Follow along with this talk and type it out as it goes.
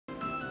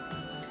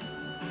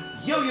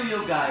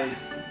Yo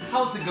guys,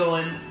 how's it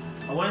going?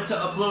 I wanted to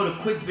upload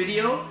a quick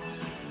video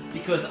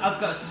because I've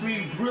got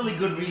 3 really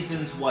good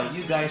reasons why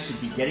you guys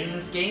should be getting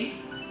this game.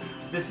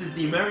 This is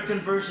the American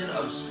version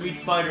of Street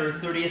Fighter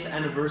 30th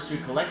Anniversary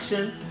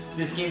Collection.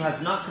 This game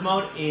has not come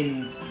out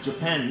in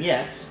Japan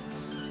yet.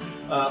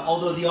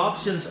 Although the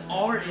options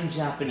are in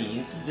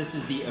Japanese, this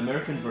is the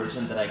American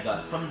version that I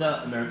got from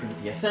the American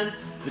PSN.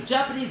 The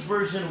Japanese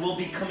version will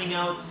be coming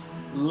out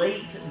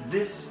late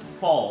this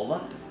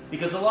fall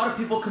because a lot of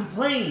people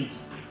complained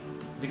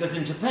because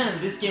in Japan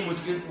this game was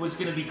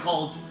going to be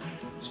called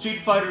Street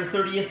Fighter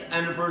 30th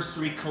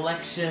Anniversary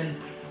Collection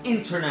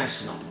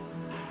International.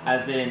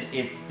 As in,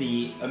 it's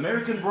the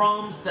American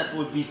ROMs that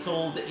would be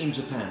sold in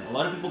Japan. A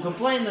lot of people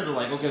complained that they're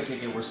like,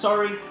 okay, we're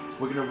sorry,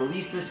 we're going to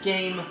release this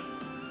game.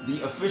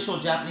 The official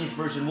Japanese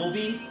version will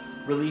be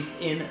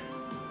released in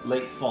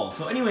late fall.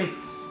 So anyways,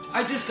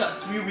 I just got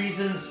 3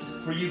 reasons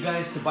for you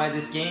guys to buy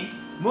this game.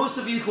 Most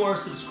of you who are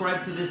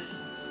subscribed to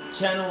this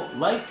channel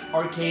like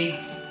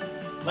arcades,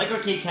 like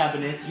arcade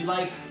cabinets. You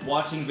like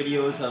watching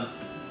videos of,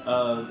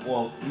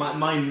 well,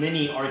 my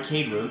mini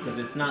arcade room, because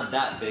it's not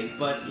that big,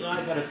 but you know,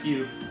 I got a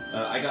few.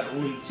 I got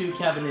only 2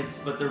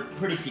 cabinets, but they're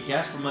pretty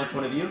kick-ass from my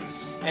point of view.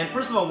 And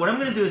first of all, what I'm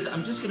gonna do is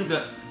I'm just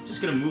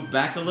gonna move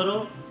back a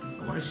little.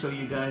 I want to show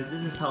you guys,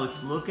 this is how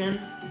it's looking.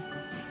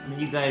 I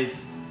mean, you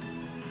guys,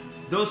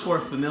 those who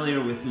are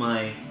familiar with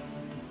my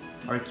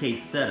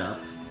arcade setup,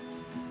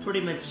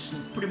 pretty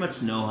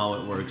much know how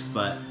it works,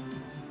 but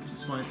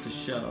just wanted to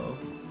show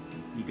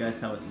you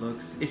guys how it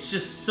looks. It's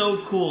just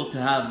so cool to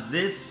have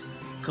this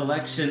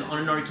collection on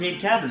an arcade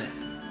cabinet.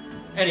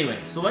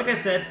 Anyway, so like I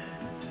said,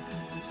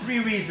 3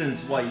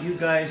 reasons why you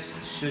guys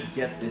should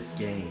get this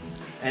game.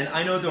 And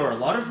I know there are a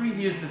lot of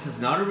reviews. This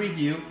is not a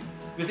review.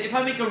 Because if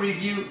I make a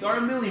review, there are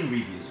a million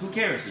reviews. Who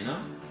cares, you know?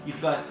 You've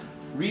got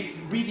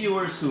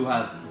reviewers who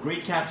have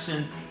great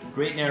caption,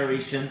 great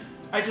narration.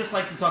 I just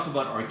like to talk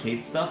about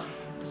arcade stuff.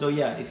 So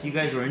yeah, if you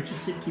guys are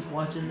interested, keep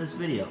watching this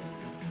video.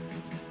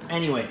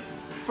 Anyway,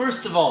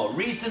 first of all,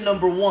 reason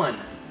number 1,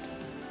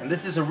 and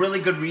this is a really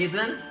good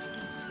reason,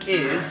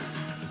 is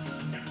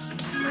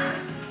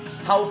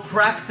how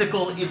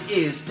practical it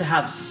is to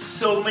have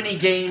so many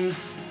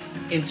games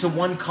into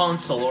one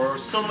console, or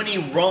so many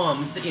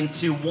ROMs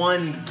into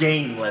one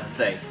game, let's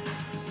say.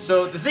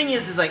 So the thing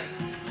is like,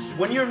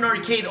 when you're an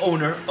arcade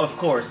owner, of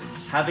course,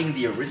 having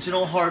the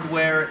original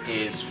hardware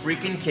is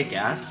freaking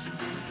kick-ass.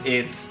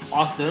 It's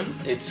awesome.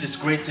 It's just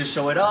great to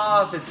show it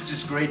off. It's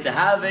just great to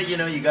have it. You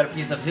know, you got a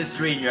piece of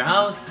history in your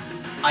house.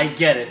 I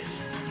get it.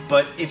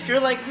 But if you're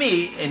like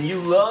me and you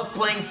love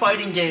playing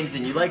fighting games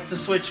and you like to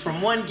switch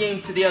from one game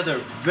to the other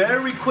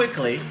very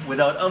quickly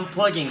without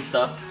unplugging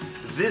stuff,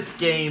 this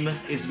game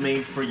is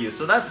made for you.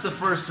 So that's the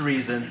first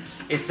reason,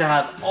 is to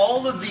have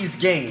all of these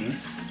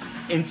games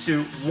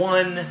into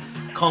one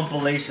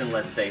compilation,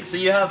 let's say. So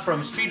you have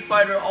from Street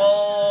Fighter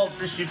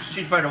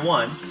Street Fighter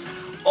 1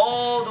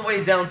 all the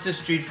way down to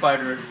Street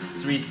Fighter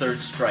 3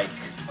 Third Strike,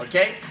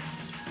 okay?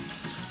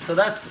 So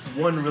that's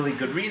one really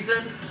good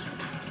reason.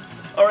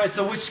 Alright,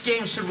 so which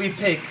game should we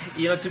pick?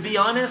 You know, to be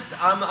honest,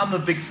 I'm a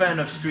big fan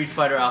of Street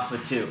Fighter Alpha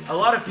 2. A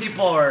lot of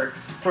people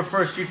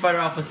prefer Street Fighter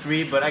Alpha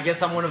 3, but I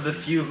guess I'm one of the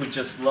few who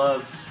just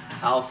love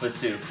Alpha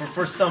 2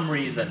 for some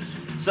reason.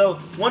 So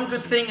one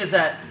good thing is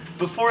that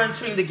before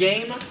entering the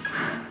game,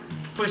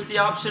 push the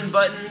option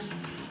button,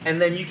 and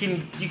then you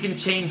can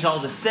change all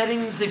the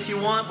settings if you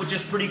want, which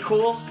is pretty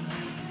cool.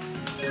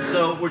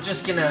 So we're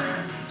just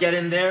gonna get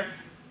in there.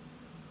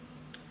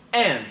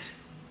 And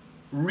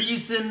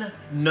reason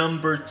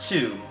number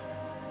 2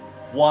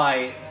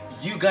 why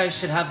you guys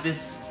should have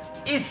this,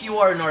 if you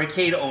are an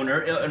arcade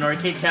owner, an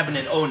arcade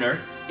cabinet owner,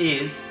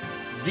 is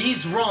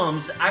these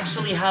ROMs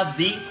actually have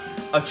the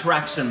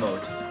attraction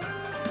mode.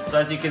 So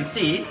as you can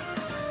see,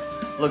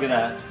 look at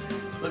that.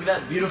 Look at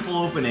that beautiful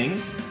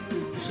opening.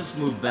 Let's just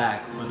move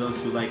back for those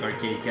who like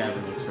arcade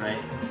cabinets, right?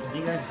 Can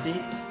you guys see?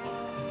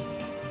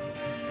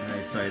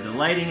 Alright, sorry, the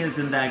lighting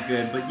isn't that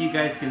good, but you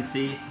guys can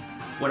see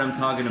what I'm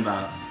talking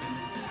about.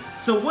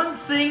 So one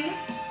thing,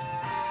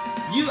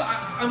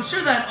 I'm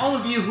sure that all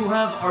of you who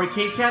have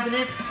arcade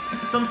cabinets,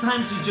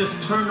 sometimes you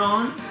just turn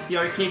on the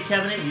arcade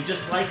cabinet, you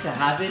just like to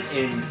have it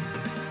in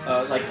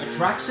like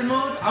attraction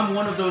mode. I'm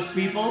one of those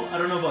people, I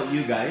don't know about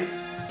you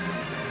guys.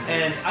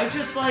 And I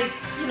just like,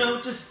 you know,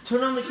 just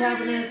turn on the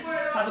cabinets,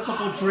 have a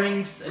couple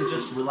drinks, and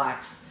just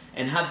relax,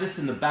 and have this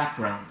in the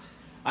background.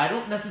 I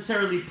don't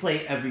necessarily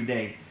play every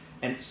day.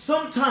 And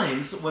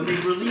sometimes when they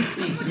release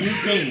these new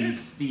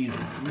games,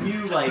 these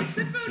new like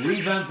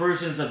revamped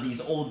versions of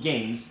these old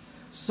games,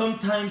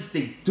 sometimes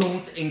they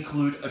don't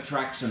include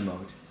attraction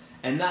mode.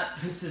 And that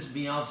pisses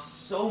me off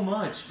so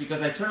much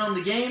because I turn on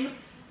the game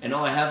and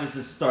all I have is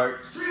the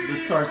start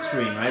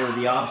screen, right, or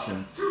the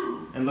options.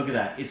 And look at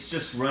that, it's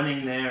just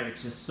running there,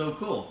 it's just so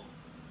cool.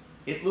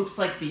 It looks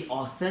like the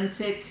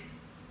authentic,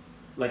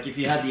 like if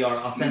you had the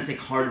authentic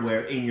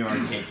hardware in your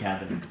arcade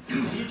cabinet.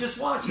 You just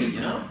watch it,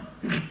 you know?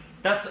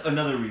 That's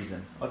another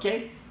reason,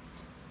 okay?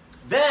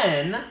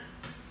 Then,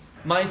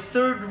 my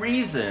third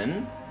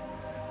reason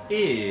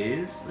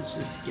is, let's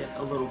just get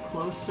a little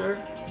closer.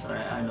 Sorry,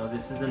 I know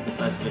this isn't the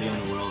best video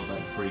in the world, but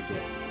freak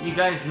it. You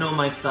guys know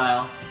my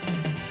style.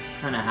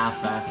 Kind of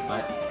half-assed,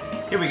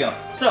 but here we go.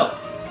 So,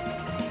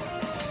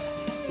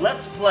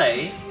 let's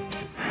play.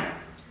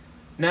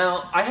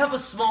 Now, I have a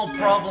small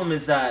problem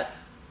is that,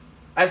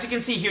 as you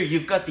can see here,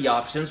 you've got the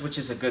options, which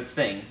is a good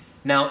thing.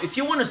 Now, if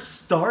you want to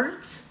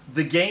start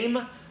the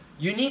game,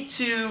 you need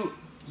to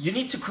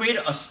create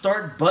a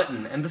start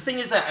button. And the thing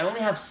is that I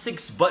only have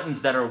 6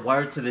 buttons that are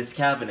wired to this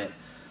cabinet.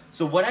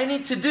 So what I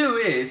need to do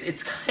is,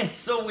 it's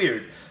so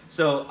weird.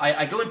 So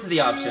I go into the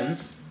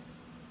options,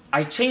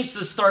 I change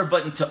the start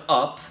button to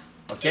up,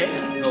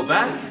 okay? Go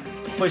back,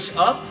 push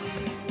up,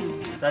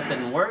 that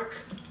didn't work.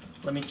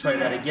 Let me try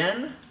that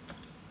again.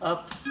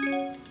 Up.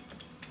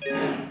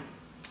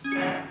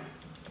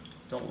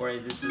 Don't worry,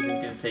 this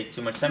isn't gonna take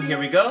too much time. Here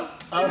we go,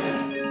 up.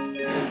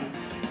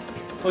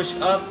 Push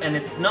up, and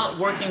it's not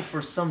working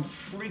for some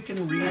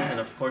freaking reason,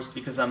 of course,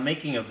 because I'm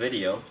making a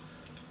video.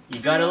 You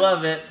gotta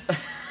love it.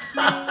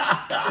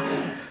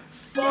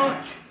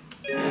 Fuck.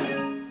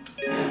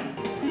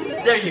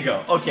 There you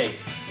go. Okay.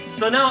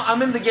 So now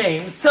I'm in the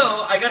game,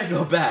 so I gotta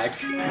go back,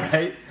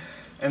 right?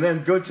 And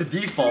then go to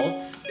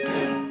default.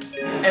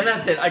 And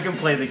that's it. I can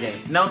play the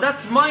game. Now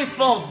that's my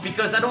fault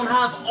because I don't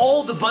have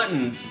all the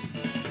buttons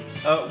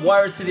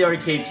wired to the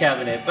arcade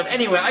cabinet. But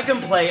anyway, I can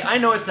play. I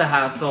know it's a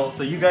hassle,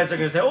 so you guys are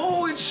gonna say,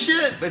 oh, it's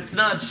shit. It's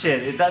not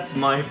shit. That's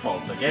my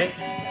fault, okay?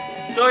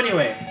 So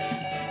anyway,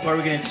 what are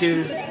we gonna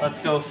choose? Let's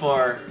go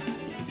for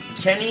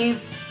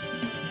Kenny's.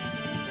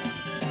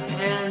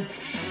 And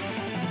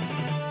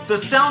the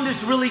sound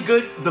is really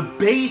good. The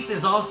bass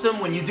is awesome.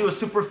 When you do a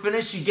super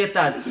finish, you get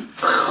that.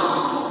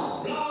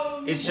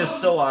 It's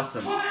just so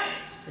awesome.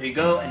 There you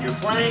go, and you're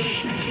playing.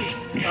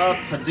 Up,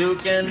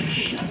 Hadouken.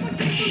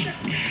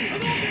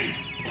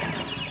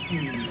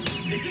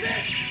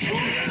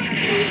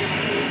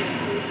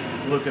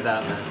 Look at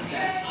that, man.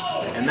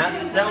 And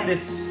that sound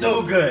is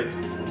so good.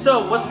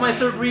 So, what's my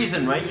third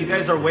reason, right? You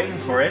guys are waiting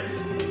for it.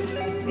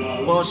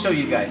 Well, I'll show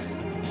you guys.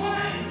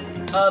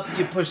 Up,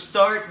 you push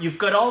start, you've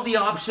got all the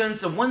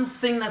options, and one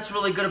thing that's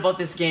really good about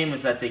this game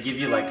is that they give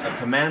you like a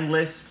command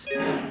list,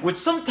 which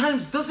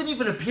sometimes doesn't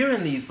even appear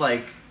in these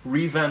like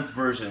revamped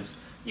versions.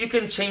 You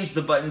can change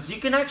the buttons,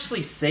 you can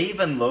actually save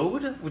and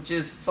load, which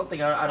is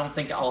something I don't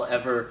think I'll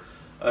ever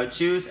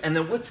choose. And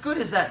then what's good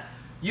is that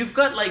you've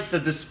got like the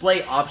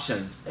display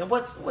options, and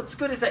what's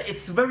good is that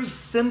it's very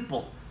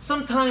simple.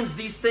 Sometimes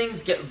these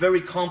things get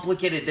very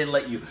complicated. They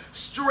let you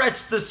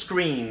stretch the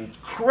screen,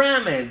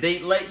 cram it, they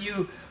let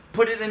you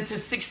put it into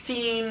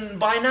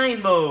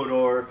 16:9 mode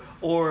or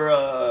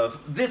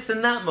this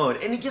and that mode,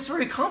 and it gets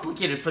very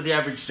complicated for the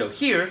average Joe.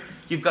 Here,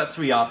 you've got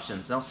 3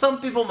 options. Now,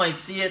 some people might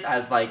see it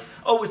as like,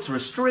 oh, it's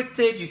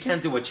restricted, you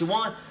can't do what you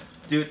want.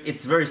 Dude,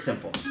 it's very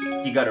simple.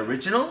 You got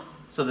original,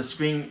 so the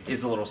screen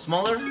is a little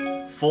smaller.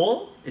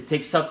 Full, it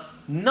takes up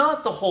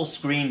not the whole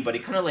screen, but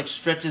it kind of like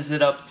stretches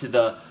it up to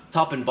the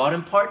top and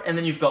bottom part. And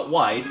then you've got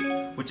wide,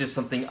 which is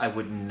something I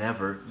would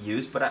never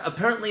use, but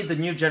apparently the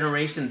new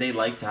generation, they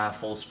like to have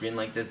full screen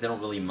like this. They don't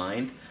really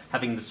mind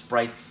having the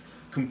sprites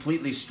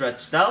completely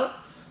stretched out.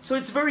 So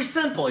it's very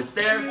simple. It's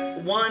there,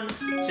 1,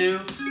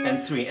 2,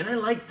 and 3, and I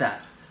like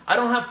that. I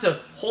don't have to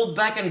hold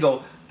back and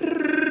go,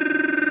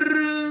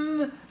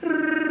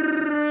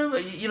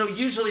 you know,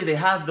 usually they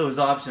have those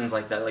options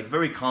like that, like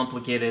very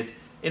complicated.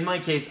 In my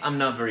case, I'm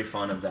not very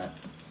fond of that.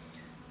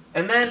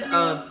 And then,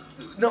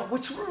 no,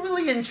 which were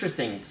really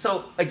interesting.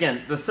 So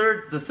again, the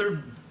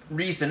third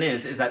reason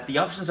is that the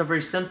options are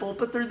very simple,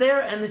 but they're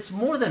there, and it's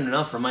more than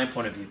enough from my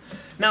point of view.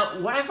 Now,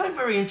 what I find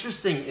very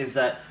interesting is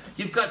that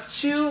you've got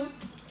 2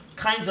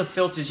 kinds of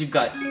filters. You've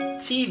got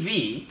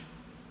TV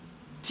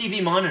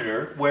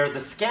monitor, where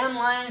the scan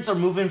lines are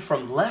moving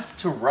from left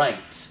to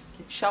right.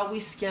 Shall we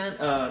scan?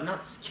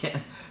 Not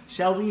scan.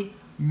 Shall we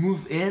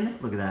move in?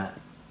 Look at that.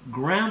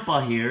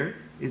 Grandpa here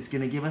is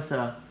gonna give us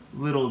a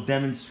little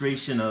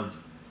demonstration of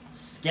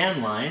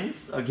scan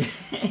lines,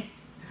 okay?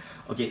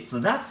 Okay, so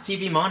that's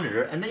TV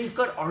monitor, and then you've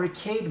got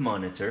arcade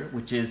monitor,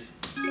 which is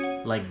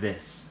like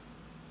this.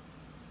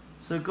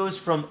 So it goes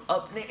from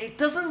up, it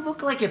doesn't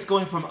look like it's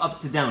going from up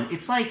to down.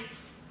 It's like,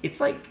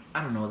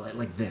 I don't know,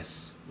 like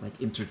this, like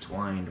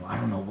intertwined, or I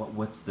don't know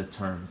what's the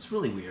term. It's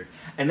really weird.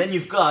 And then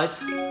you've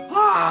got,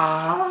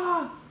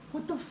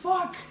 what the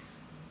fuck?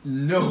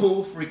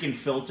 No freaking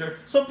filter.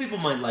 Some people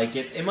might like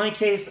it. In my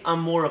case, I'm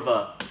more of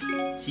a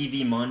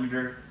TV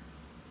monitor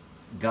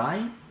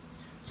guy.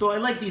 So I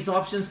like these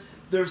options.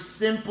 They're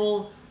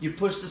simple. You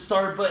push the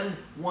start button,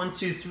 1,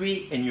 2,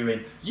 3, and you're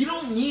in. You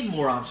don't need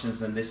more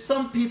options than this.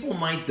 Some people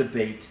might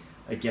debate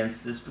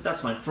against this, but that's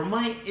fine.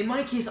 In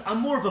my case, I'm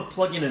more of a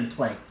plug in and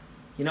play.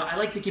 You know, I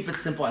like to keep it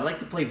simple. I like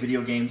to play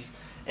video games.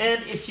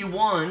 And if you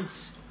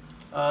want,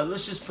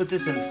 let's just put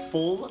this in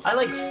full. I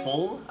like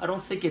full. I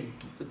don't think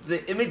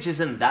the image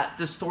isn't that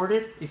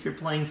distorted if you're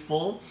playing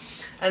full.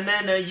 And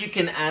then you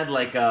can add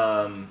like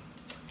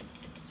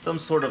some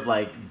sort of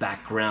like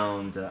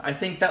background. I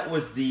think that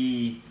was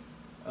the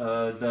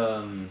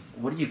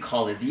what do you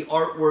call it? The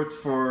artwork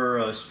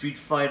for Street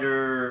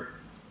Fighter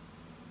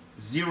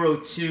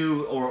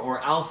 02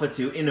 or Alpha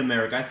 2 in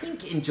America. I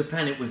think in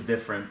Japan it was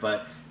different,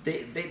 but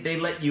they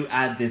let you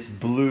add this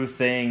blue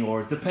thing,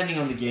 or depending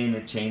on the game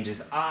it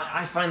changes.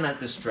 I find that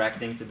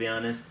distracting, to be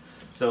honest,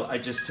 so I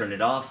just turn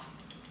it off.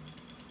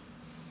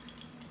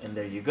 And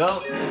there you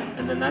go.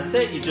 And then that's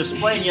it. You just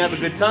play and you have a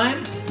good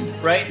time,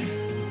 right?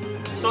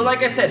 So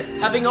like I said,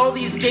 having all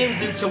these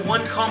games into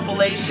one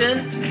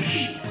compilation,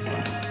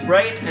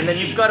 right? And then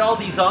you've got all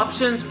these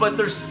options, but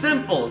they're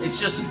simple. It's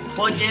just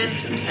plug in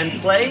and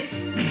play.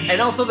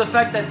 And also the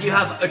fact that you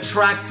have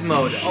attract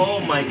mode. Oh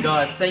my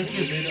god, thank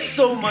you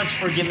so much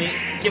for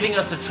giving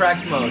us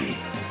attract mode.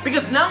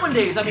 Because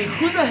nowadays, I mean,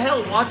 who the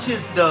hell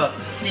watches the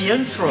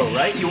intro,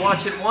 right? You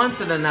watch it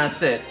once and then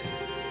that's it.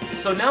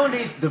 So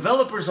nowadays,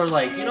 developers are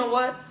like, you know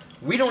what?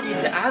 We don't need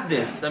to add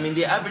this. I mean,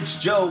 the average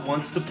Joe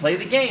wants to play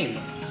the game.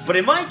 But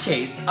in my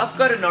case, I've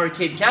got an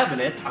arcade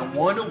cabinet. I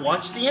want to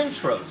watch the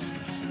intros.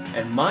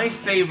 And my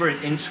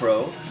favorite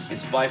intro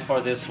is by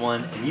far this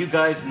one. And you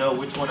guys know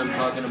which one I'm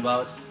talking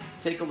about.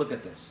 Take a look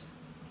at this.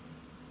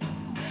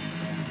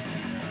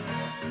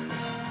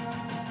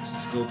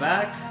 Just go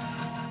back.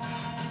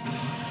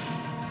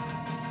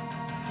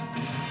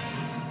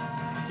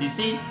 So you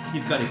see,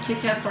 you've got a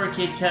kick-ass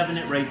arcade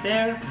cabinet right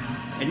there,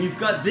 and you've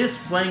got this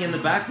playing in the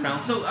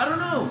background. So, I don't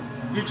know,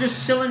 you're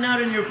just chilling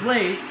out in your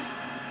place,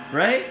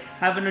 right?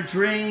 Having a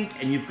drink,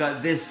 and you've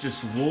got this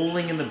just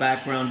rolling in the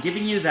background,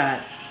 giving you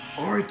that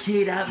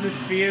arcade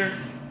atmosphere.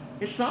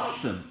 It's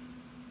awesome.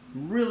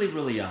 Really,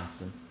 really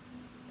awesome.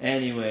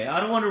 Anyway, I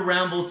don't want to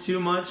ramble too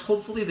much.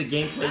 Hopefully the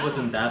gameplay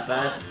wasn't that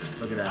bad.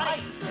 Look at that.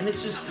 And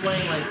it's just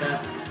playing like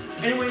that.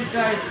 Anyways,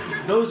 guys,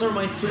 those are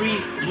my 3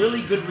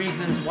 really good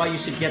reasons why you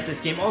should get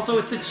this game. Also,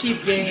 it's a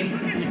cheap game.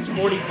 It's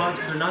 40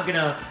 bucks. They're not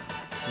gonna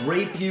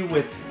rape you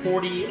with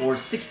 40 or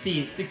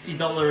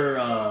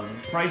 $60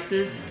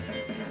 prices.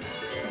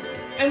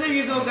 And there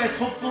you go, guys.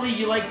 Hopefully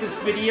you like this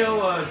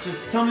video.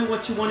 Just tell me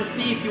what you want to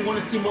see. If you want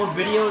to see more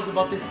videos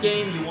about this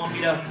game, you want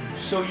me to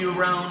show you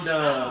around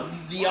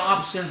the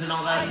options and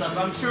all that stuff.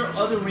 I'm sure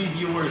other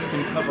reviewers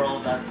can cover all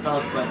that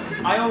stuff, but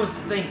I always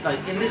think,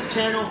 like, in this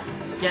channel,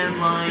 scan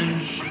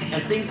lines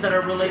and things that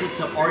are related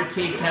to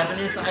arcade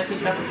cabinets, I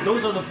think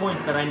those are the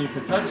points that I need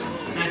to touch,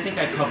 and I think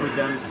I covered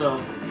them.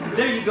 So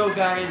there you go,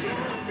 guys.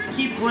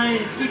 Keep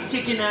playing, keep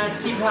kicking ass,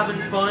 keep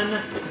having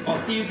fun. I'll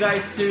see you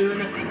guys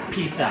soon.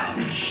 Peace out.